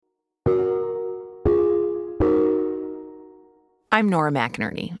I'm Nora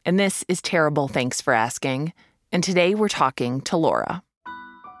McInerney, and this is Terrible Thanks for Asking. And today we're talking to Laura.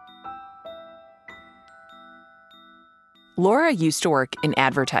 Laura used to work in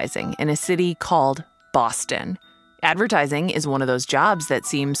advertising in a city called Boston. Advertising is one of those jobs that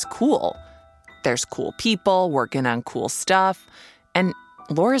seems cool. There's cool people working on cool stuff, and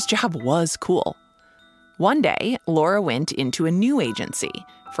Laura's job was cool. One day, Laura went into a new agency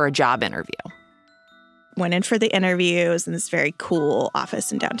for a job interview. Went in for the interview. It was in this very cool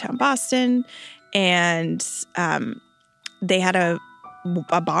office in downtown Boston, and they had a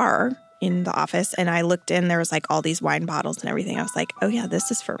bar in the office, and I looked in, there was like all these wine bottles and everything. I was like, oh yeah,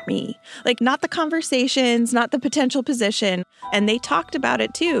 this is for me. Like, not the conversations, not the potential position. And they talked about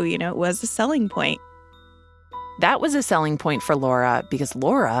it too, you know, it was a selling point. That was a selling point for Laura because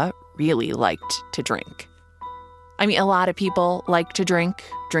Laura really liked to drink. I mean, a lot of people like to drink.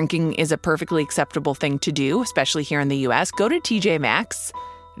 Drinking is a perfectly acceptable thing to do, especially here in the U.S. Go to TJ Maxx.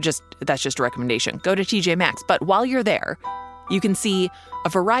 That's just a recommendation. Go to TJ Maxx. But while you're there, you can see a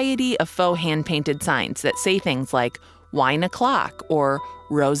variety of faux hand-painted signs that say things like wine o'clock or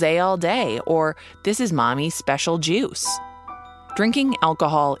rosé all day or this is mommy's special juice. Drinking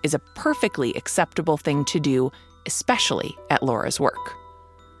alcohol is a perfectly acceptable thing to do, especially at Laura's work.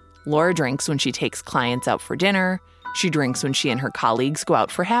 Laura drinks when she takes clients out for dinner. She drinks when she and her colleagues go out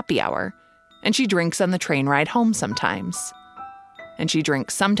for happy hour. And she drinks on the train ride home sometimes. And she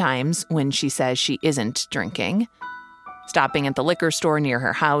drinks sometimes when she says she isn't drinking, stopping at the liquor store near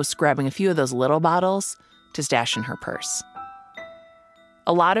her house, grabbing a few of those little bottles to stash in her purse.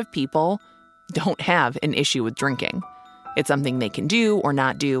 A lot of people don't have an issue with drinking. It's something they can do or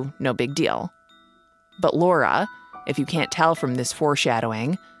not do, no big deal. But Laura, if you can't tell from this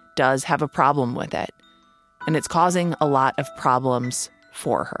foreshadowing, does have a problem with it. And it's causing a lot of problems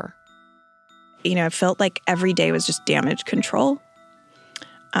for her. You know, I felt like every day was just damage control.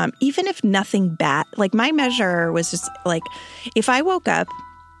 Even if nothing bad, like my measure was just like, if I woke up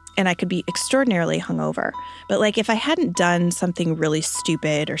and I could be extraordinarily hungover, but like if I hadn't done something really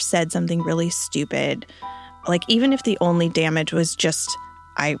stupid or said something really stupid, like even if the only damage was just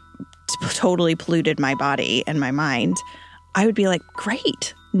I totally polluted my body and my mind, I would be like,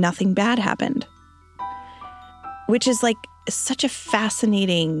 great, nothing bad happened. Which is like such a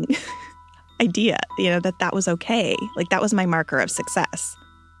fascinating idea, you know, that was okay. Like that was my marker of success.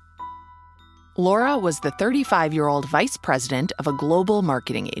 Laura was the 35-year-old vice president of a global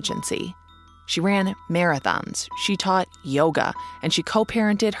marketing agency. She ran marathons, she taught yoga, and she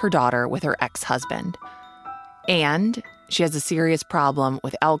co-parented her daughter with her ex-husband. And she has a serious problem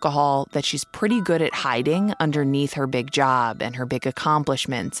with alcohol that she's pretty good at hiding underneath her big job and her big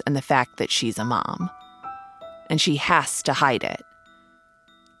accomplishments and the fact that she's a mom. And she has to hide it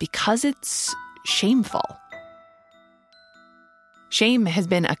because it's shameful. Shame has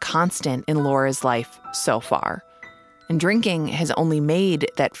been a constant in Laura's life so far, and drinking has only made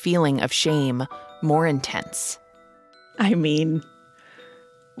that feeling of shame more intense. I mean,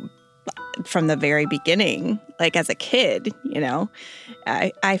 from the very beginning, like as a kid, you know,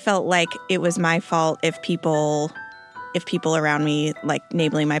 I felt like it was my fault if people around me, like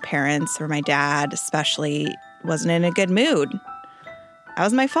namely my parents or my dad especially, wasn't in a good mood. That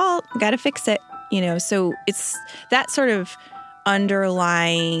was my fault. Got to fix it, you know. So it's that sort of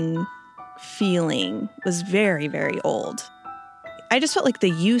underlying feeling was very, very old. I just felt like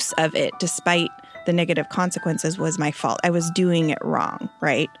the use of it, despite the negative consequences, was my fault. I was doing it wrong,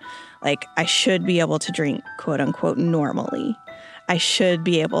 right? Like I should be able to drink, quote unquote, normally. I should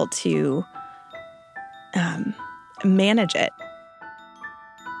be able to manage it.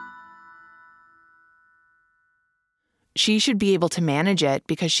 She should be able to manage it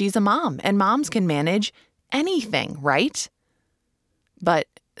because she's a mom, and moms can manage anything, right? But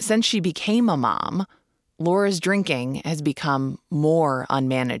since she became a mom, Laura's drinking has become more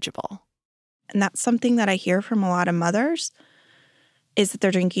unmanageable. And that's something that I hear from a lot of mothers, is that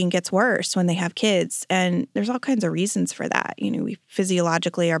their drinking gets worse when they have kids. And there's all kinds of reasons for that. You know,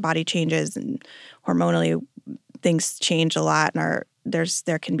 physiologically, our body changes, and hormonally, things change a lot. And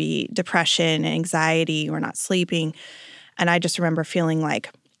there can be depression, anxiety, we're not sleeping. And I just remember feeling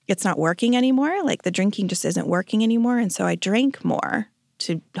like it's not working anymore. Like the drinking just isn't working anymore. And so I drank more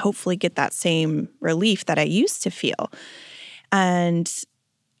to hopefully get that same relief that I used to feel. And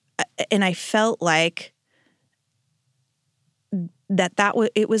I felt like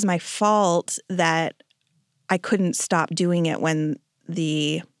it was my fault that I couldn't stop doing it when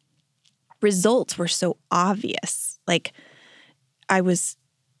the results were so obvious. Like I was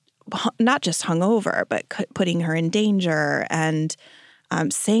not just hungover, but putting her in danger and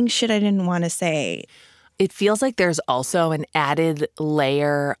saying shit I didn't want to say. it feels like there's also an added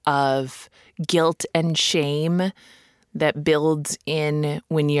layer of guilt and shame that builds in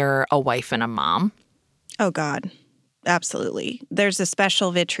when you're a wife and a mom. Oh, God. Absolutely. There's a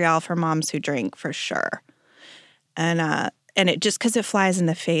special vitriol for moms who drink, for sure. And it just because it flies in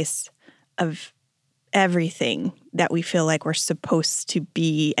the face of everything that we feel like we're supposed to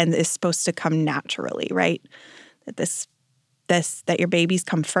be and is supposed to come naturally, right? That your babies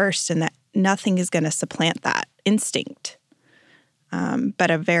come first and that nothing is going to supplant that instinct.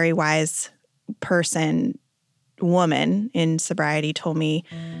 But a very wise woman in sobriety told me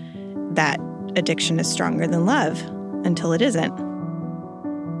that addiction is stronger than love until it isn't.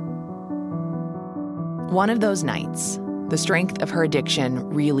 One of those nights, the strength of her addiction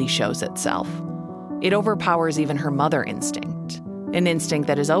really shows itself. It overpowers even her mother instinct, an instinct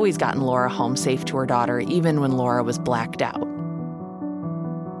that has always gotten Laura home safe to her daughter, even when Laura was blacked out.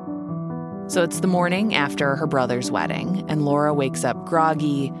 So it's the morning after her brother's wedding, and Laura wakes up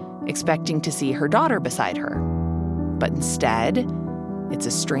groggy, expecting to see her daughter beside her. But instead, it's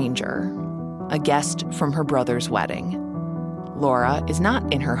a stranger, a guest from her brother's wedding. Laura is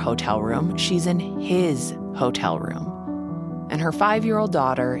not in her hotel room, she's in his hotel room. And her 5-year-old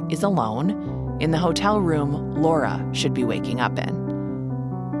daughter is alone in the hotel room Laura should be waking up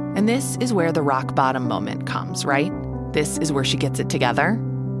in. And this is where the rock bottom moment comes, right? This is where she gets it together?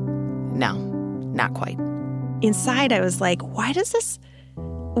 No, not quite. Inside, I was like,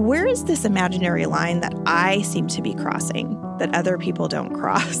 where is this imaginary line that I seem to be crossing that other people don't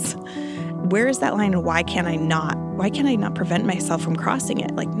cross? Where is that line and why can I not prevent myself from crossing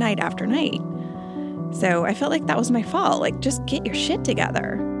it like night after night? So I felt like that was my fault. Like, just get your shit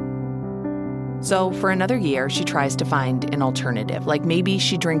together. So for another year, she tries to find an alternative. Like maybe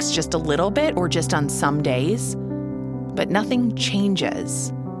she drinks just a little bit or just on some days. But nothing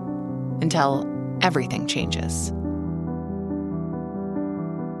changes until everything changes.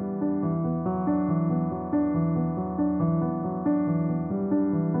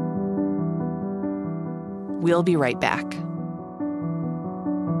 We'll be right back.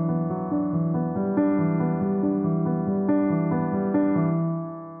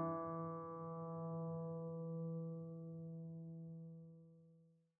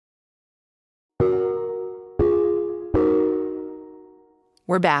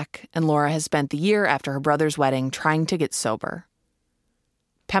 We're back, and Laura has spent the year after her brother's wedding trying to get sober.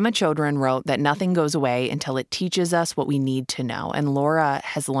 Pema Chodron wrote that nothing goes away until it teaches us what we need to know, and Laura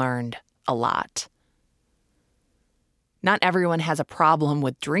has learned a lot. Not everyone has a problem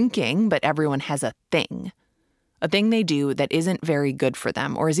with drinking, but everyone has a thing they do that isn't very good for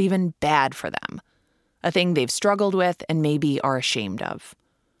them or is even bad for them, a thing they've struggled with and maybe are ashamed of.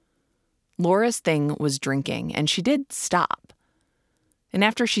 Laura's thing was drinking, and she did stop. And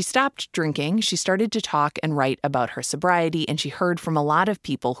after she stopped drinking, she started to talk and write about her sobriety, and she heard from a lot of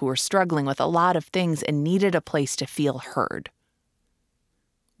people who were struggling with a lot of things and needed a place to feel heard.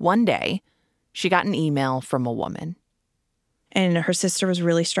 One day, she got an email from a woman. And her sister was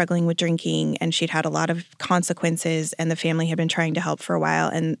really struggling with drinking, and she'd had a lot of consequences, and the family had been trying to help for a while.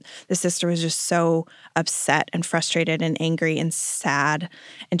 And the sister was just so upset and frustrated and angry and sad,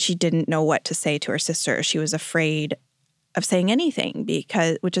 and she didn't know what to say to her sister. She was afraid of saying anything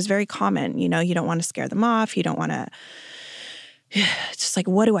which is very common. You don't want to scare them off. You don't want to, it's just like,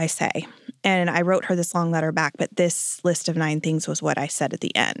 what do I say? And I wrote her this long letter back, but this list of 9 things was what I said at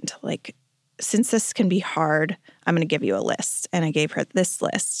the end. Like, since this can be hard, I'm going to give you a list. And I gave her this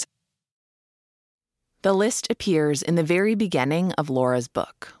list. The list appears in the very beginning of Laura's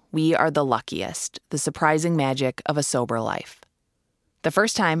book, We Are the Luckiest, The Surprising Magic of a Sober Life. The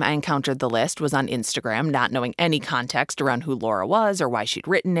first time I encountered the list was on Instagram, not knowing any context around who Laura was or why she'd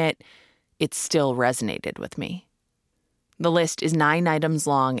written it. It still resonated with me. The list is 9 items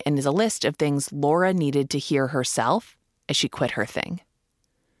long and is a list of things Laura needed to hear herself as she quit her thing.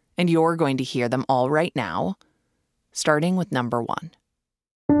 And you're going to hear them all right now, starting with number 1.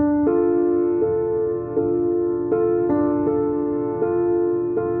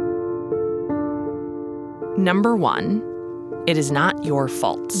 Number 1. It is not your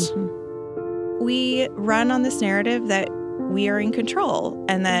fault. Mm-hmm. We run on this narrative that we are in control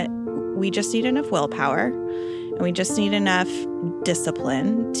and that we just need enough willpower and we just need enough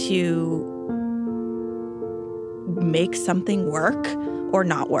discipline to make something work or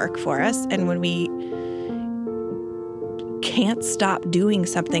not work for us. And when we can't stop doing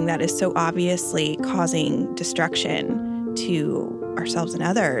something that is so obviously causing destruction to ourselves and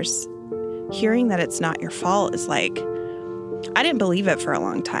others, hearing that it's not your fault is like, I didn't believe it for a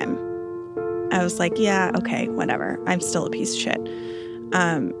long time. I was like, yeah, okay, whatever. I'm still a piece of shit.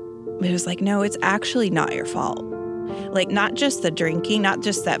 it was like, no, it's actually not your fault. Like, not just the drinking, not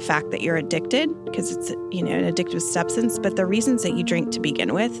just that fact that you're addicted, because it's, you know, an addictive substance, but the reasons that you drink to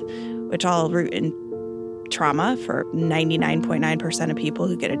begin with, which all root in trauma for 99.9% of people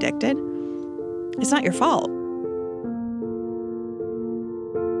who get addicted, it's not your fault.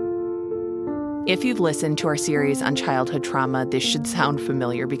 If you've listened to our series on childhood trauma, this should sound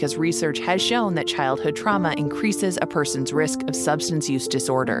familiar because research has shown that childhood trauma increases a person's risk of substance use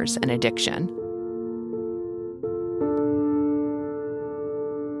disorders and addiction.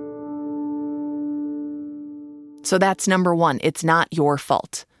 So that's number one. It's not your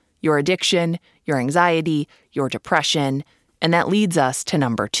fault. Your addiction, your anxiety, your depression, and that leads us to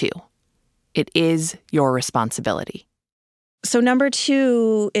number two. It is your responsibility. So number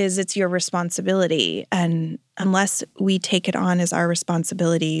two is it's your responsibility. And unless we take it on as our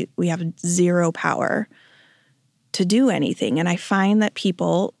responsibility, we have zero power to do anything. And I find that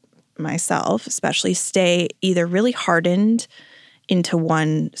people, myself especially, stay either really hardened into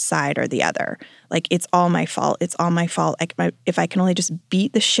one side or the other. Like, it's all my fault. It's all my fault. If I can only just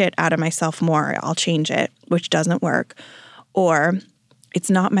beat the shit out of myself more, I'll change it, which doesn't work. Or it's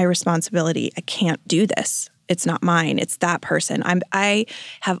not my responsibility. I can't do this. It's not mine. It's that person. I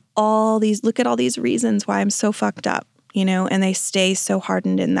have look at all these reasons why I'm so fucked up, you know, and they stay so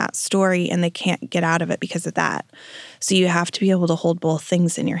hardened in that story and they can't get out of it because of that. So you have to be able to hold both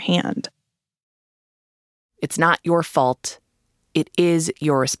things in your hand. It's not your fault. It is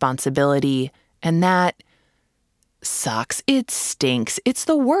your responsibility. And that sucks. It stinks. It's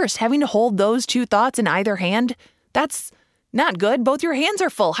the worst. Having to hold those two thoughts in either hand, that's not good. Both your hands are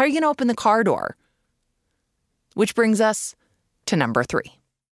full. How are you going to open the car door? Which brings us to number three.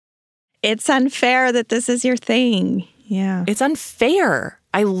 It's unfair that this is your thing. Yeah. It's unfair.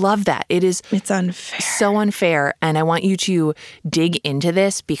 I love that. It's unfair. So unfair. And I want you to dig into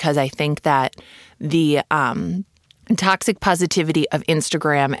this because I think that the toxic positivity of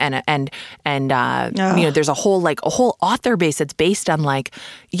Instagram and you know, there's a whole author base that's based on like,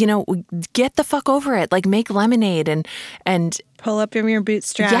 you know, get the fuck over it, like make lemonade and pull up in your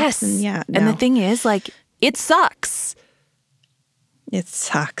bootstraps. Yes. And the thing is, like, it sucks. It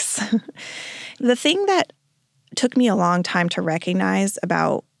sucks. The thing that took me a long time to recognize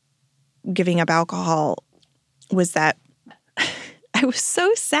about giving up alcohol was that I was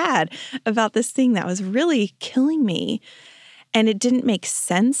so sad about this thing that was really killing me, and it didn't make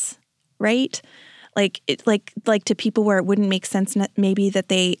sense, right? Like to people where it wouldn't make sense maybe that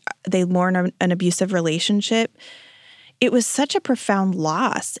they mourn an abusive relationship. It was such a profound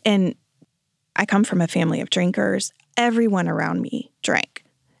loss, and I come from a family of drinkers. Everyone around me drank.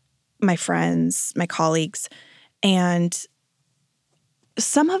 My friends, my colleagues, and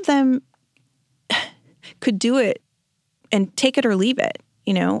some of them could do it and take it or leave it.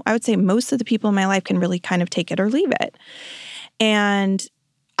 You know, I would say most of the people in my life can really kind of take it or leave it. And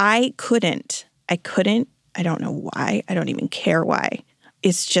I couldn't. I don't know why. I don't even care why.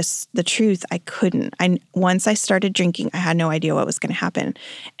 It's just the truth. I couldn't. Once I started drinking, I had no idea what was going to happen,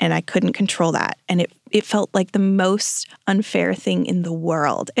 and I couldn't control that. And it felt like the most unfair thing in the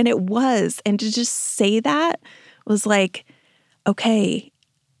world, and it was. And to just say that was like, okay,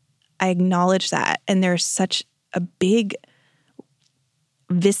 I acknowledge that, and there's such a big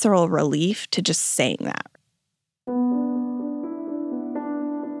visceral relief to just saying that.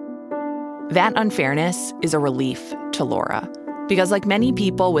 That unfairness is a relief to Laura. Because like many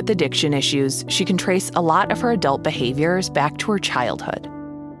people with addiction issues, she can trace a lot of her adult behaviors back to her childhood.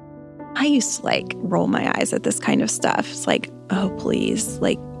 I used to roll my eyes at this kind of stuff. It's like, oh, please,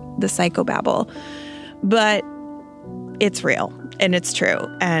 like the psychobabble. But it's real and it's true.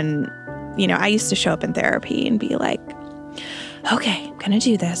 And, you know, I used to show up in therapy and be like, okay, I'm going to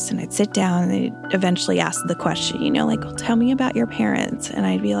do this. And I'd sit down and they'd eventually ask the question, you know, like, well, tell me about your parents. And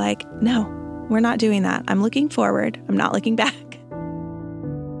I'd be like, no, we're not doing that. I'm looking forward. I'm not looking back.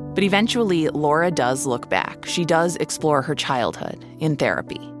 But eventually, Laura does look back. She does explore her childhood in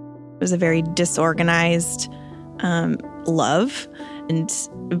therapy. It was a very disorganized love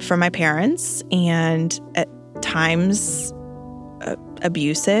from my parents, and at times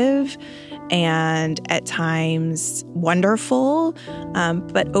abusive, and at times wonderful.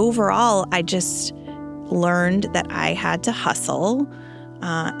 But overall, I just learned that I had to hustle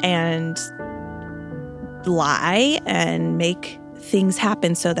and lie and make things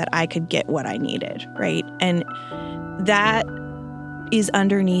happen so that I could get what I needed, right? And that is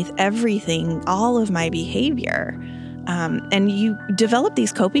underneath everything, all of my behavior. And you develop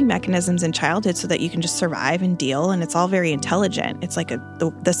these coping mechanisms in childhood so that you can just survive and deal, and it's all very intelligent. It's like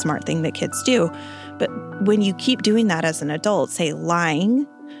the smart thing that kids do. But when you keep doing that as an adult, say lying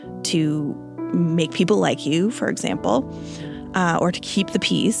to make people like you, for example, or to keep the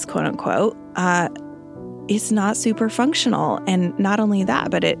peace, quote unquote, it's not super functional. And not only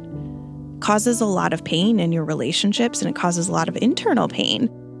that, but it causes a lot of pain in your relationships, and it causes a lot of internal pain.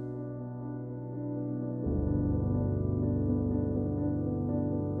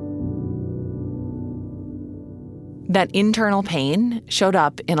 That internal pain showed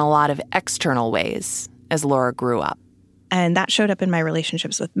up in a lot of external ways as Laura grew up. And that showed up in my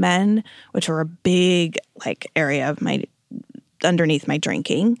relationships with men, which were a big area of underneath my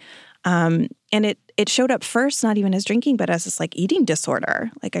drinking. And it showed up first, not even as drinking, but as this eating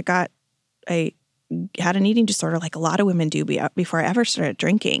disorder. I had an eating disorder like a lot of women do before I ever started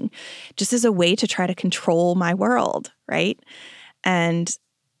drinking, just as a way to try to control my world, right? And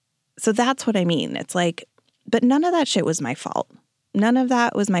so that's what I mean. It's but none of that shit was my fault. None of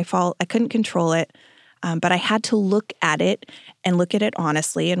that was my fault. I couldn't control it. But I had to look at it and look at it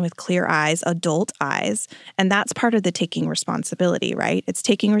honestly and with clear eyes, adult eyes. And that's part of the taking responsibility, right? It's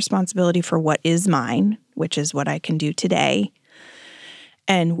taking responsibility for what is mine, which is what I can do today.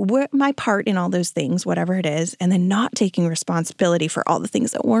 And my part in all those things, whatever it is, and then not taking responsibility for all the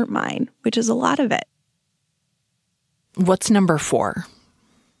things that weren't mine, which is a lot of it. What's number 4?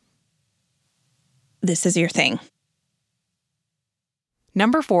 This is your thing.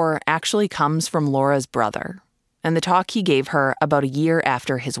 Number 4 actually comes from Laura's brother and the talk he gave her about a year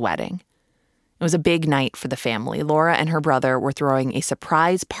after his wedding. It was a big night for the family. Laura and her brother were throwing a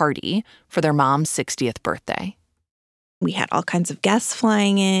surprise party for their mom's 60th birthday. We had all kinds of guests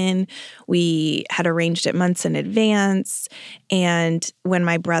flying in. We had arranged it months in advance. And when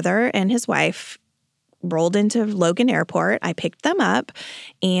my brother and his wife rolled into Logan Airport, I picked them up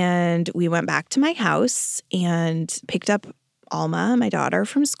and we went back to my house and picked up Alma, my daughter,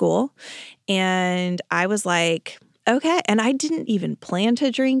 from school. And I was like, okay. And I didn't even plan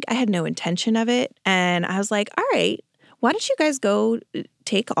to drink. I had no intention of it. And I was like, all right, why don't you guys go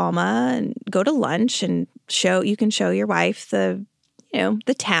take Alma and go to lunch and you can show your wife the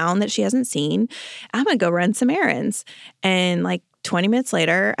town that she hasn't seen. I'm going to go run some errands. And 20 minutes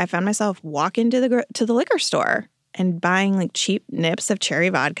later, I found myself walking to the liquor store and buying cheap nips of cherry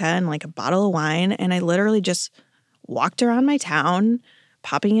vodka and a bottle of wine. And I literally just walked around my town,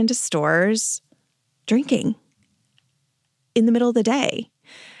 popping into stores, drinking in the middle of the day.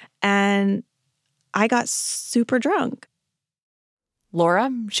 And I got super drunk.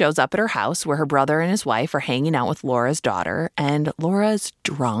 Laura shows up at her house where her brother and his wife are hanging out with Laura's daughter, and Laura's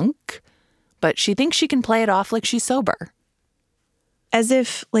drunk, but she thinks she can play it off like she's sober. As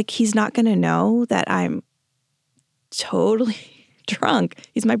if he's not going to know that I'm totally drunk.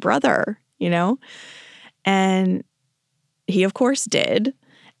 He's my brother, And he, of course, did.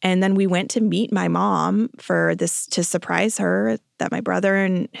 And then we went to meet my mom for this, to surprise her that my brother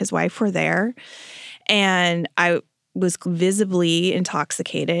and his wife were there. And I was visibly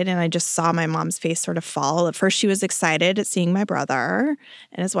intoxicated, and I just saw my mom's face sort of fall. At first, she was excited at seeing my brother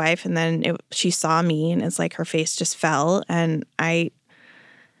and his wife, and then she saw me, and it's her face just fell. And I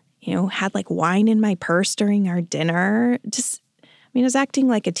had wine in my purse during our dinner. I was acting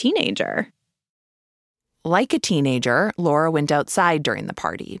like a teenager. Like a teenager, Laura went outside during the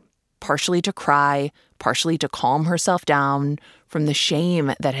party, partially to cry, partially to calm herself down from the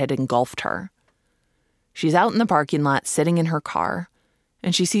shame that had engulfed her. She's out in the parking lot sitting in her car,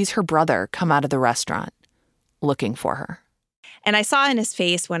 and she sees her brother come out of the restaurant looking for her. And I saw in his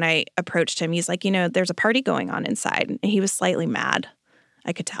face when I approached him, he's like, there's a party going on inside. And he was slightly mad,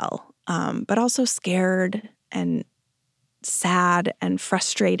 I could tell, but also scared and sad and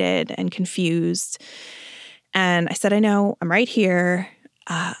frustrated and confused. And I said, I know, I'm right here.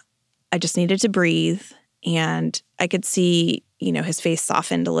 I just needed to breathe. And I could see, his face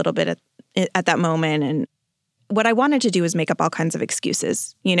softened a little bit at that moment. And what I wanted to do was make up all kinds of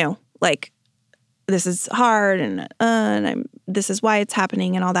excuses, this is hard and this is why it's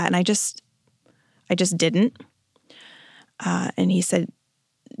happening and all that. And I just didn't. And he said,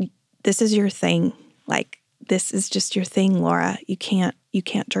 this is your thing. This is just your thing, Laura. You can't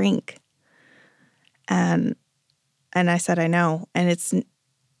drink. And I said, I know. And it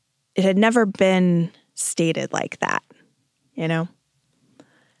had never been stated like that,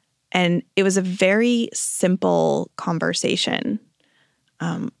 And it was a very simple conversation.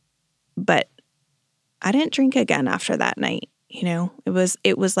 But I didn't drink again after that night,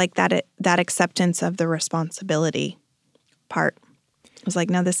 It was like that acceptance of the responsibility part. It was like,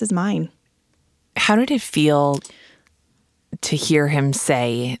 no, this is mine. How did it feel to hear him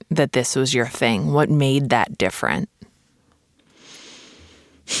say that this was your thing? What made that different?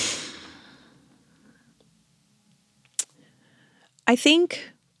 I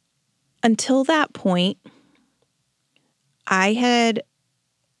think until that point, I had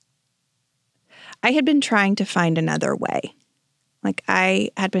been trying to find another way. Like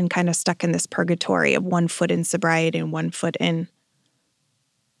I had been kind of stuck in this purgatory of one foot in sobriety and one foot in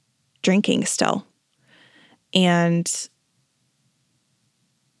drinking still. And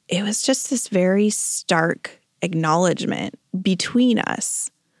it was just this very stark acknowledgement between us.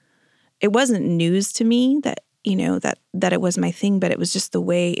 It wasn't news to me that, that it was my thing, but it was just the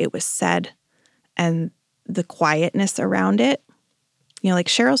way it was said and the quietness around it. Like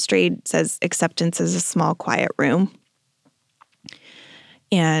Cheryl Strayed says, acceptance is a small, quiet room.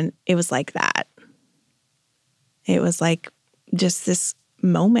 And it was like that. It was like just this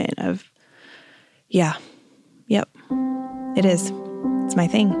moment of, yeah, yep, it is. It's my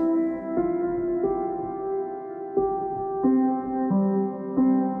thing.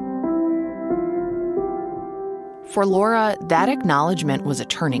 For Laura, that acknowledgement was a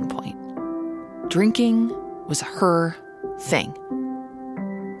turning point. Drinking was her thing.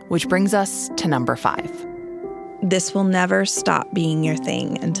 Which brings us to number 5. This will never stop being your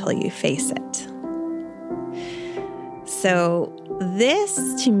thing until you face it. So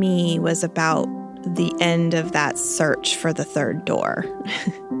this, to me, was about the end of that search for the third door.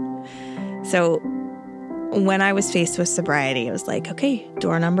 So when I was faced with sobriety, it was like, okay,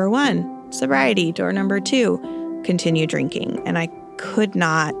 door number 1, sobriety. Door number 2, continue drinking. And I could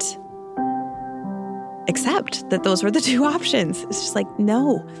not accept that those were the 2 options. It's just like,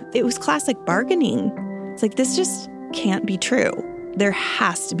 no, it was classic bargaining. It's like, this just can't be true. There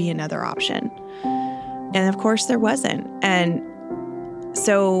has to be another option. And of course there wasn't. And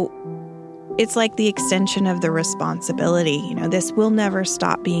so it's like the extension of the responsibility. This will never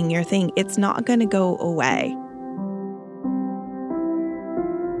stop being your thing. It's not going to go away.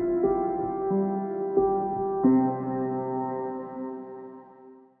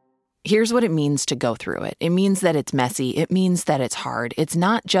 Here's what it means to go through it. It means that it's messy. It means that it's hard. It's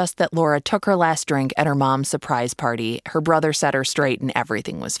not just that Laura took her last drink at her mom's surprise party, her brother set her straight, and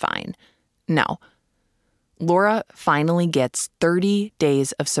everything was fine. No. Laura finally gets 30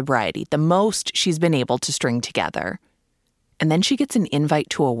 days of sobriety, the most she's been able to string together. And then she gets an invite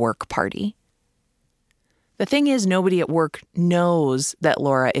to a work party. The thing is, nobody at work knows that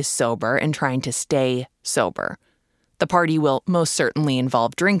Laura is sober and trying to stay sober. The party will most certainly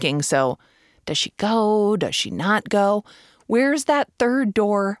involve drinking, so does she go? Does she not go? Where's that third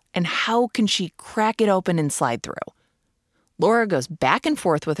door, and how can she crack it open and slide through? Laura goes back and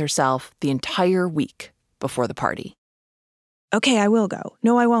forth with herself the entire week before the party. Okay, I will go.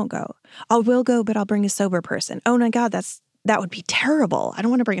 No, I won't go. I will go, but I'll bring a sober person. Oh my God, that would be terrible. I don't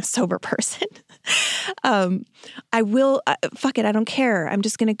want to bring a sober person. I will, fuck it, I don't care. I'm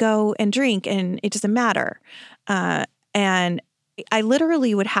just going to go and drink and it doesn't matter. And I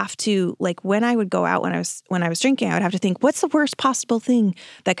literally would have to, like, when I would go out when I was drinking, I would have to think, what's the worst possible thing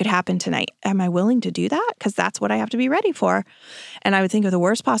that could happen tonight? Am I willing to do that? Because that's what I have to be ready for. And I would think of the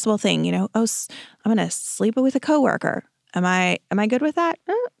worst possible thing, I'm going to sleep with a coworker. Am I good with that?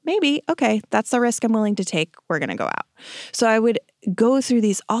 Maybe. Okay, that's the risk I'm willing to take. We're going to go out. So I would go through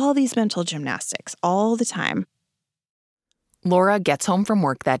all these mental gymnastics all the time. Laura gets home from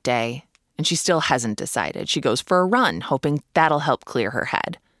work that day, and she still hasn't decided. She goes for a run, hoping that'll help clear her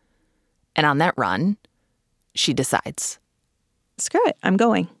head. And on that run, she decides. Screw it. I'm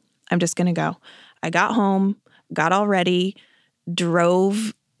going. I'm just going to go. I got home, got all ready,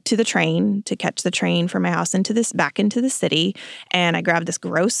 drove to the train to catch the train from my house back into the city. And I grabbed this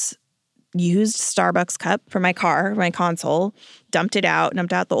gross used Starbucks cup from my car, my console, dumped out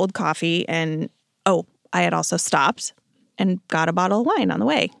the old coffee. And, I had also stopped and got a bottle of wine on the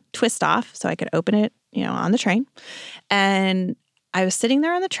way, twist off so I could open it, on the train. And I was sitting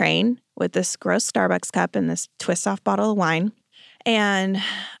there on the train with this gross Starbucks cup and this twist off bottle of wine. And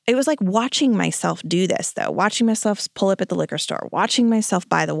it was like watching myself do this, though, watching myself pull up at the liquor store, watching myself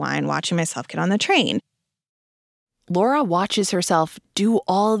buy the wine, watching myself get on the train. Laura watches herself do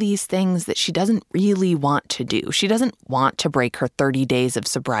all these things that she doesn't really want to do. She doesn't want to break her 30 days of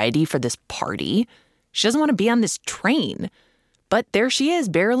sobriety for this party. She doesn't want to be on this train. But there she is,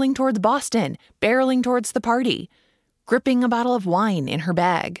 barreling towards Boston, barreling towards the party, gripping a bottle of wine in her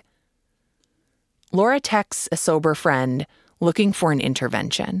bag. Laura texts a sober friend looking for an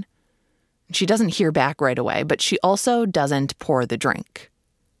intervention. She doesn't hear back right away, but she also doesn't pour the drink.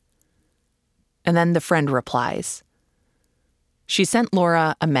 And then the friend replies. She sent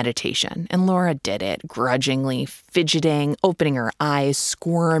Laura a meditation, and Laura did it, grudgingly, fidgeting, opening her eyes,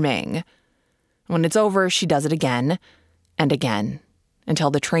 squirming. When it's over, she does it again and again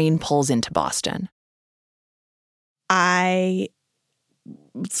until the train pulls into Boston. I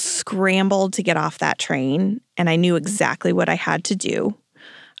scrambled to get off that train, and I knew exactly what I had to do.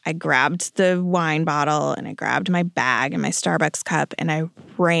 I grabbed the wine bottle and I grabbed my bag and my Starbucks cup, and I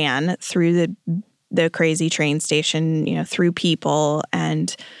ran through the crazy train station, through people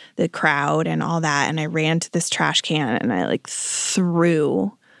and the crowd and all that. And I ran to this trash can and I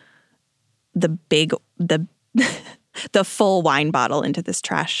threw the full wine bottle into this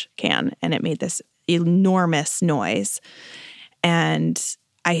trash can, and it made this enormous noise. And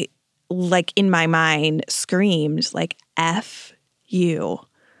I, in my mind, screamed F you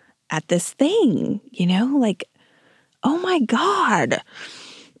at this thing, oh my God,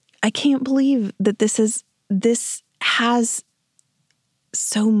 I can't believe that this has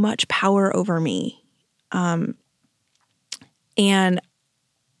so much power over me. And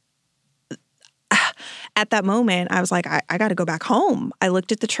at that moment, I was like, I got to go back home. I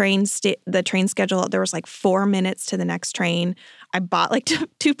looked at the train schedule. There was 4 minutes to the next train. I bought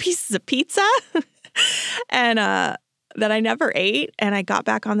two pieces of pizza and that I never ate. And I got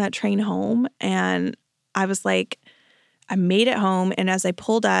back on that train home, and I was I made it home. And as I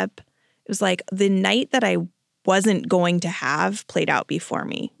pulled up, it was the night that I wasn't going to have played out before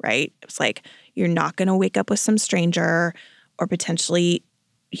me, right? It was you're not going to wake up with some stranger or potentially,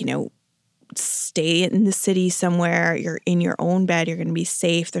 stay in the city somewhere. You're in your own bed. You're going to be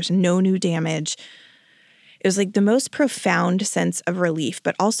safe. There's no new damage. It was the most profound sense of relief,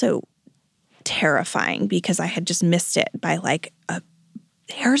 but also terrifying because I had just missed it by a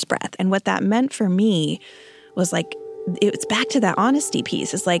hair's breadth. And what that meant for me was it's back to that honesty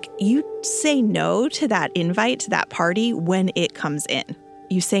piece. It's you say no to that invite to that party when it comes in.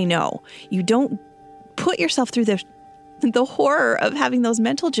 You say no. You don't put yourself through the horror of having those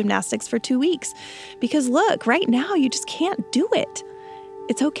mental gymnastics for 2 weeks. Because look, right now you just can't do it.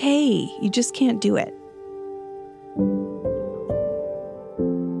 It's okay. You just can't do it.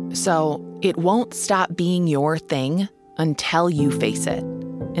 So it won't stop being your thing until you face it,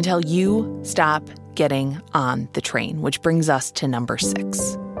 until you stop getting on the train, which brings us to number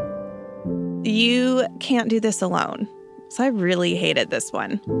 6. You can't do this alone. So I really hated this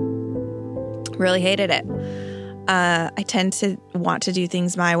one. Really hated it. I tend to want to do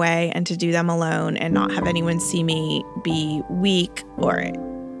things my way and to do them alone and not have anyone see me be weak or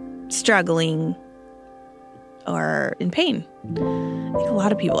struggling or in pain. I think a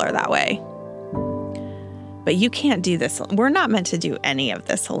lot of people are that way. But you can't do this. We're not meant to do any of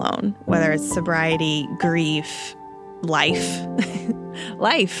this alone, whether it's sobriety, grief, life.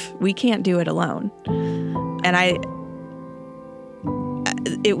 Life, we can't do it alone. And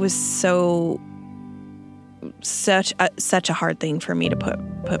it was such a hard thing for me to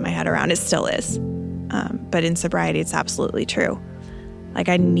put my head around. It still is. But in sobriety, it's absolutely true.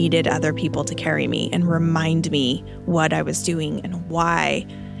 I needed other people to carry me and remind me what I was doing and why,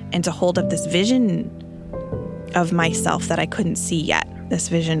 and to hold up this vision of myself that I couldn't see yet. This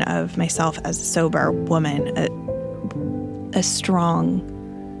vision of myself as a sober woman, a strong,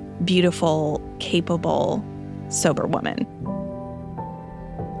 beautiful, capable, sober woman.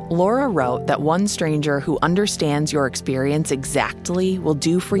 Laura wrote that one stranger who understands your experience exactly will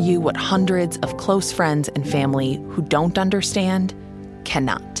do for you what hundreds of close friends and family who don't understand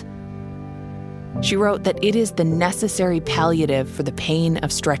cannot. She wrote that it is the necessary palliative for the pain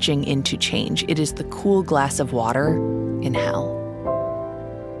of stretching into change. It is the cool glass of water in hell.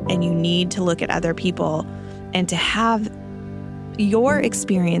 And you need to look at other people and to have your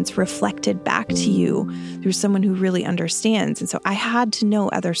experience reflected back to you through someone who really understands. And so I had to know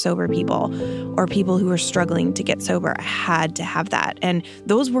other sober people or people who were struggling to get sober. I had to have that. And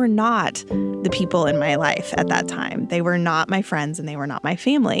those were not the people in my life at that time. They were not my friends and they were not my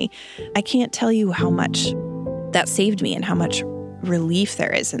family. I can't tell you how much that saved me and how much relief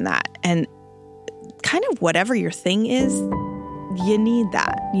there is in that. And kind of whatever your thing is, you need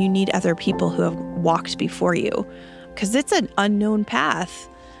that. You need other people who have walked before you. Because it's an unknown path.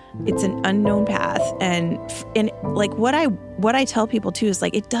 It's an unknown path. And what I tell people too is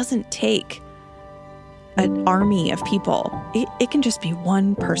it doesn't take an army of people. It can just be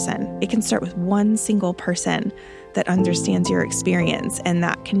one person. It can start with one single person that understands your experience, and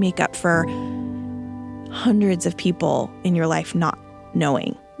that can make up for hundreds of people in your life not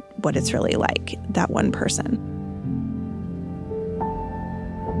knowing what it's really like, that one person.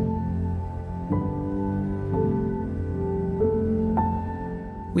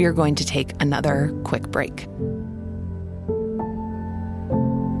 We are going to take another quick break.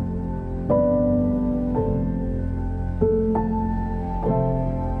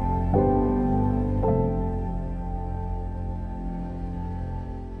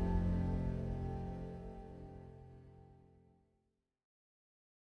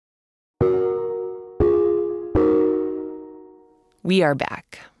 We are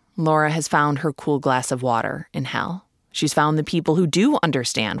back. Laura has found her cool glass of water in hell. She's found the people who do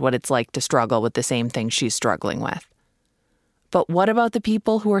understand what it's like to struggle with the same things she's struggling with. But what about the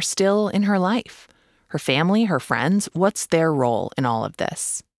people who are still in her life? Her family, her friends, what's their role in all of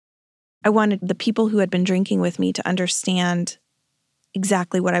this? I wanted the people who had been drinking with me to understand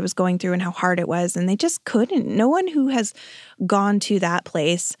exactly what I was going through and how hard it was, and they just couldn't. No one who has gone to that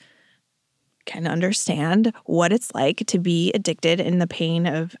place can understand what it's like to be addicted and the pain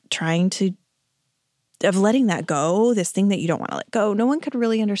of letting that go, this thing that you don't want to let go. No one could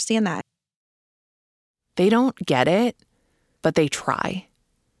really understand that. They don't get it, but they try.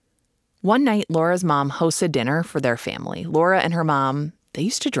 One night, Laura's mom hosts a dinner for their family. Laura and her mom, they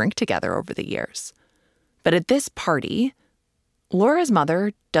used to drink together over the years. But at this party, Laura's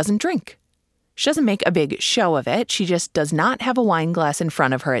mother doesn't drink. She doesn't make a big show of it. She just does not have a wine glass in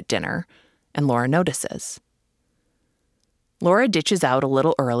front of her at dinner, and Laura notices. Laura ditches out a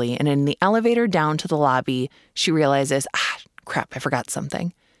little early, and in the elevator down to the lobby, she realizes, crap, I forgot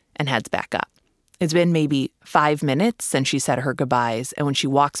something, and heads back up. It's been maybe 5 minutes since she said her goodbyes, and when she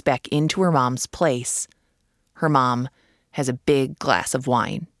walks back into her mom's place, her mom has a big glass of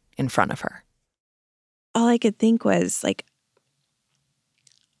wine in front of her. All I could think was, like,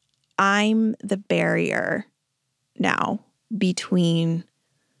 I'm the barrier now between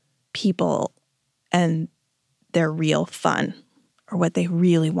people and their real fun or what they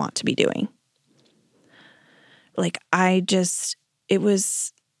really want to be doing. Like, and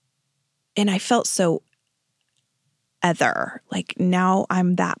I felt so other. Like, now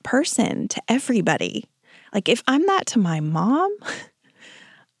I'm that person to everybody. Like, if I'm that to my mom,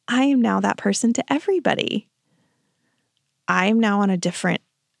 I am now that person to everybody. I am now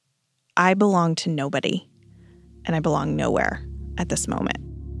I belong to nobody, and I belong nowhere at this moment.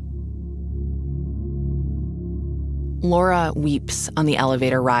 Laura weeps on the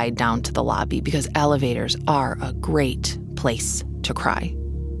elevator ride down to the lobby because elevators are a great place to cry.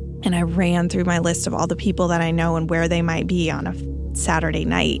 And I ran through my list of all the people that I know and where they might be on a Saturday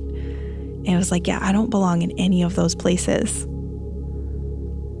night. And it was like, yeah, I don't belong in any of those places.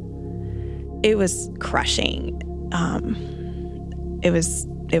 It was crushing.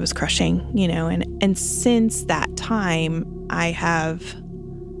 It was crushing, and since that time, I have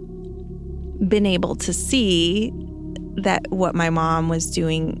been able to see that what my mom was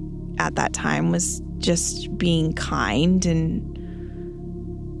doing at that time was just being kind and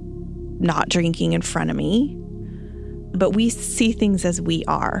not drinking in front of me. But we see things as we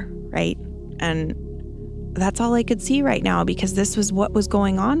are, right? And that's all I could see right now because this was what was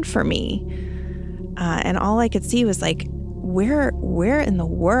going on for me. And all I could see was like, where in the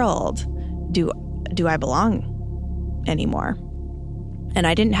world do I belong anymore? And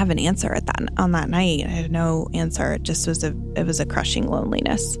I didn't have an answer on that night. I had no answer. It just was a crushing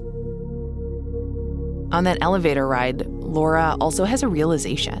loneliness. On that elevator ride, Laura also has a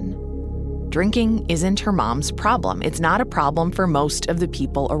realization. Drinking isn't her mom's problem. It's not a problem for most of the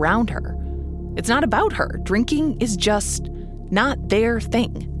people around her. It's not about her. Drinking is just not their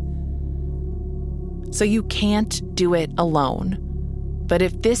thing. So you can't do it alone. But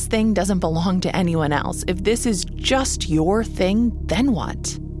if this thing doesn't belong to anyone else, if this is just your thing, then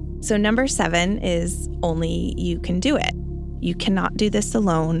what? So number 7 is only you can do it. You cannot do this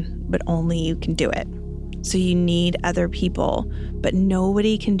alone, but only you can do it. So you need other people, but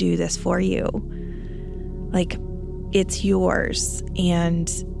nobody can do this for you. Like, it's yours, and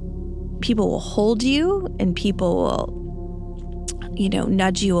people will hold you, and people will,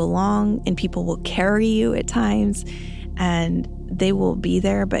 nudge you along, and people will carry you at times, and they will be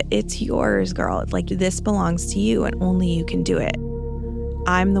there, but it's yours, girl. Like, this belongs to you, and only you can do it.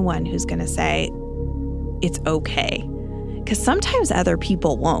 I'm the one who's going to say it's okay, because sometimes other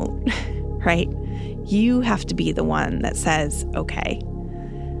people won't, right? You have to be the one that says, okay,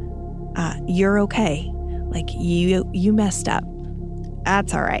 you're okay. Like, you messed up.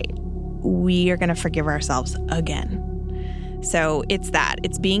 That's all right. We are going to forgive ourselves again. So it's that.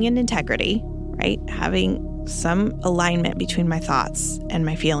 It's being in integrity, right? Having some alignment between my thoughts and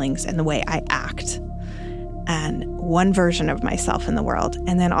my feelings and the way I act, and one version of myself in the world.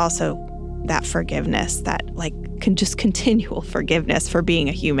 And then also that forgiveness, that just continual forgiveness for being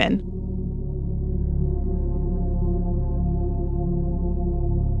a human.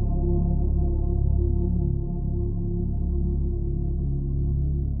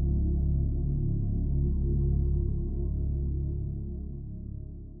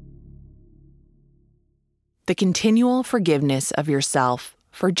 The continual forgiveness of yourself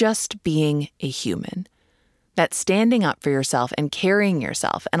for just being a human. That standing up for yourself and carrying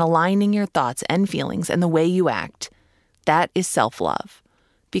yourself and aligning your thoughts and feelings and the way you act, That is self-love.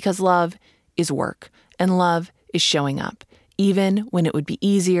 Because love is work, and love is showing up, even when it would be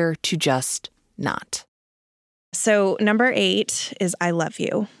easier to just not. So number 8 is I love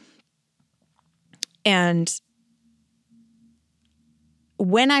you. And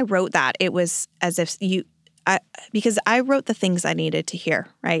when I wrote that, it was as if because I wrote the things I needed to hear,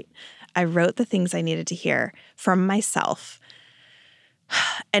 right? I wrote the things I needed to hear from myself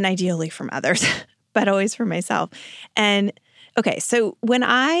and ideally from others, but always from myself. And okay, so when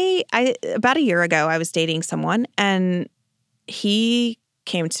I about a year ago, I was dating someone and he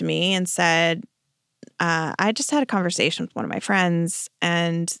came to me and said, I just had a conversation with one of my friends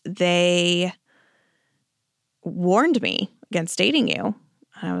and they warned me against dating you.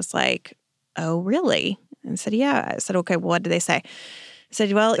 And I was like, oh, really? And said, yeah. I said, okay, well, what did they say? I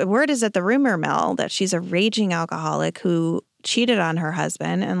said, well, the word is at the rumor mill that she's a raging alcoholic who cheated on her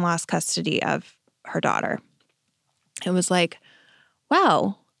husband and lost custody of her daughter. It was like,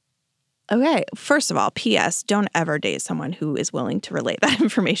 wow. Okay. First of all, P.S., don't ever date someone who is willing to relate that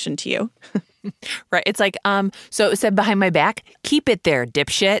information to you. Right. It's like, so it said behind my back, keep it there,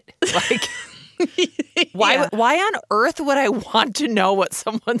 dipshit. Like, why on earth would I want to know what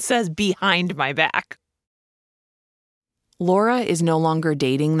someone says behind my back? Laura is no longer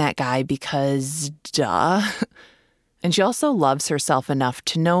dating that guy because, duh. And she also loves herself enough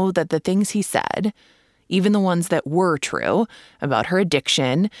to know that the things he said, even the ones that were true about her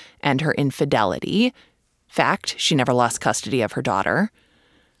addiction and her infidelity, fact, she never lost custody of her daughter,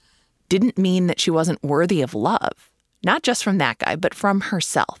 didn't mean that she wasn't worthy of love, not just from that guy, but from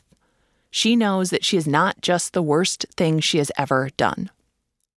herself. She knows that she is not just the worst thing she has ever done.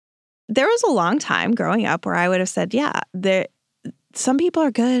 There was a long time growing up where I would have said, yeah, some people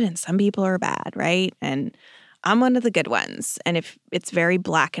are good and some people are bad, right? And I'm one of the good ones. And if it's very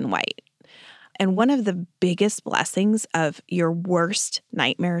black and white. And one of the biggest blessings of your worst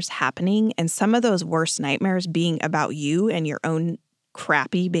nightmares happening, and some of those worst nightmares being about you and your own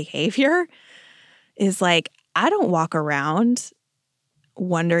crappy behavior, is like, I don't walk around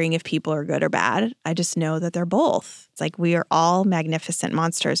wondering if people are good or bad. I just know that they're both. It's like we are all magnificent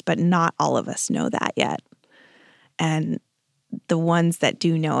monsters, but not all of us know that yet. And the ones that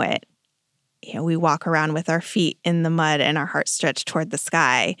do know it, we walk around with our feet in the mud and our hearts stretched toward the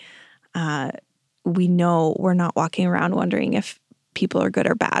sky. We know we're not walking around wondering if people are good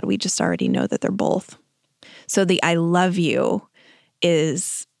or bad. We just already know that they're both. So the I love you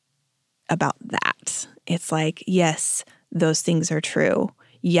is about that. It's like, yes, those things are true.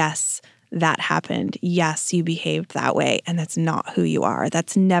 Yes, that happened. Yes, you behaved that way. And that's not who you are.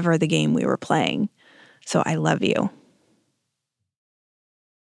 That's never the game we were playing. So I love you.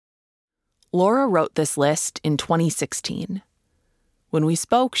 Laura wrote this list in 2016. When we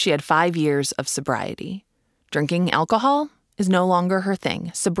spoke, she had 5 years of sobriety. Drinking alcohol is no longer her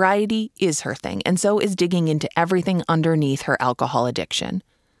thing. Sobriety is her thing, and so is digging into everything underneath her alcohol addiction,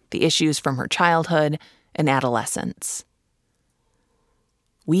 the issues from her childhood and adolescence.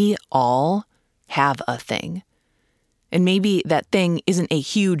 We all have a thing. And maybe that thing isn't a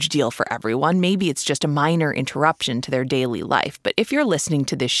huge deal for everyone. Maybe it's just a minor interruption to their daily life. But if you're listening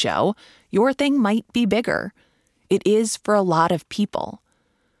to this show, your thing might be bigger. It is for a lot of people.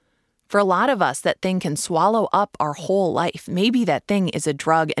 For a lot of us, that thing can swallow up our whole life. Maybe that thing is a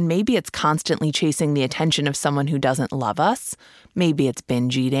drug, and maybe it's constantly chasing the attention of someone who doesn't love us. Maybe it's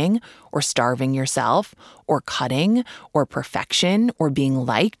binge eating, or starving yourself, or cutting, or perfection, or being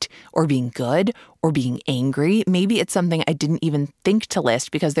liked, or being good, or being angry. Maybe it's something I didn't even think to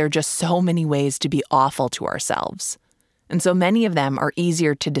list because there are just so many ways to be awful to ourselves. And so many of them are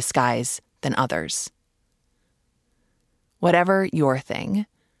easier to disguise than others. Whatever your thing,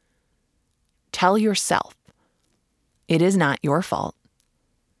 tell yourself it is not your fault.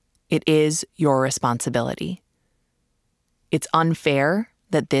 It is your responsibility. It's unfair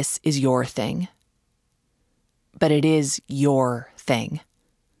that this is your thing, but it is your thing.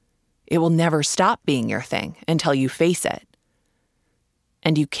 It will never stop being your thing until you face it.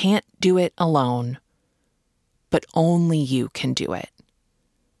 And you can't do it alone, but only you can do it.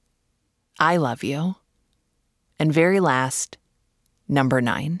 I love you. And very last, number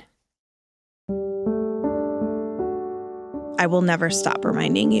 9. I will never stop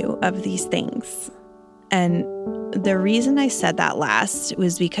reminding you of these things. And the reason I said that last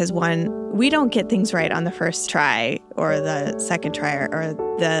was because, one, we don't get things right on the first try or the second try or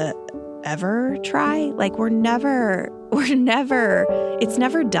the ever try. Like it's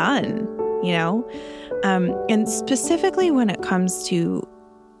never done, you know? And specifically when it comes to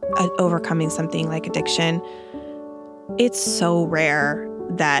overcoming something like addiction, it's so rare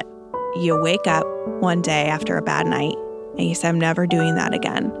that you wake up one day after a bad night And you say, I'm never doing that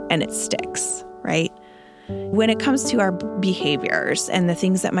again. And it sticks, right? When it comes to our behaviors and the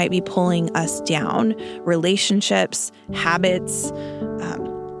things that might be pulling us down, relationships, habits,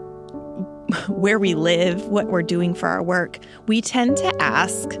 where we live, what we're doing for our work, we tend to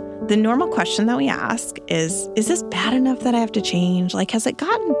ask, the normal question that we ask is this bad enough that I have to change? Like, has it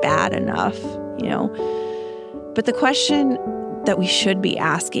gotten bad enough? You know? But the question that we should be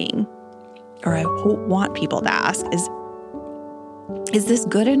asking, or I want people to ask, is this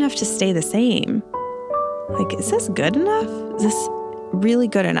good enough to stay the same? Like, is this good enough? Is this really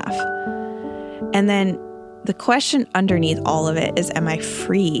good enough? And then the question underneath all of it is, am I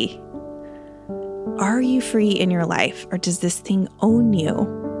free? Are you free in your life, or does this thing own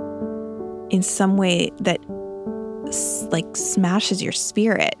you in some way that like smashes your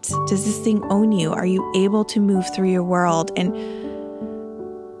spirit? Does this thing own you? Are you able to move through your world and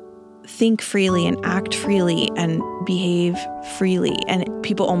think freely and act freely and behave freely? And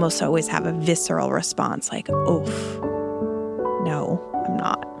people almost always have a visceral response like, oof, no, I'm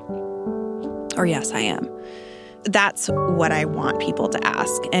not. Or yes, I am. That's what I want people to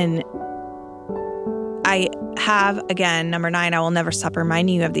ask. And I have, again, number 9, I will never stop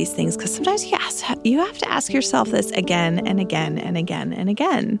reminding you of these things, because sometimes you have to ask yourself this again and again and again and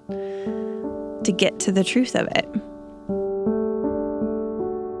again to get to the truth of it.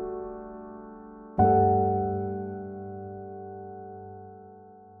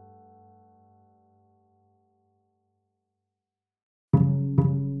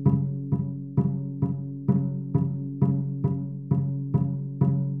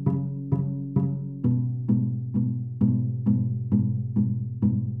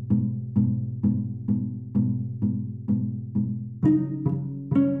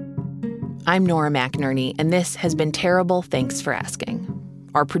 I'm Nora McInerney, and this has been Terrible Thanks for Asking.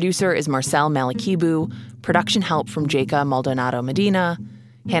 Our producer is Marcel Malikibu, production help from Jacob Maldonado Medina.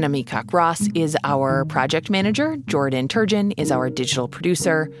 Hannah Meacock-Ross is our project manager. Jordan Turgeon is our digital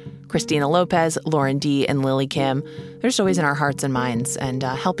producer. Christina Lopez, Lauren D., and Lily Kim, they're just always in our hearts and minds and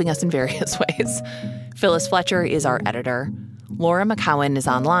helping us in various ways. Phyllis Fletcher is our editor. Laura McCowan is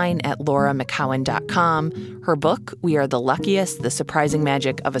online at lauramccowan.com. Her book, We Are the Luckiest, The Surprising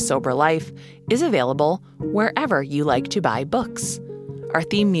Magic of a Sober Life, is available wherever you like to buy books. Our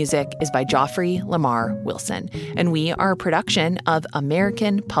theme music is by Joffrey Lamar Wilson, and we are a production of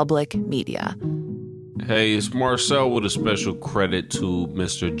American Public Media. Hey, it's Marcel with a special credit to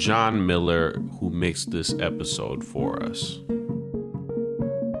Mr. John Miller, who mixed this episode for us.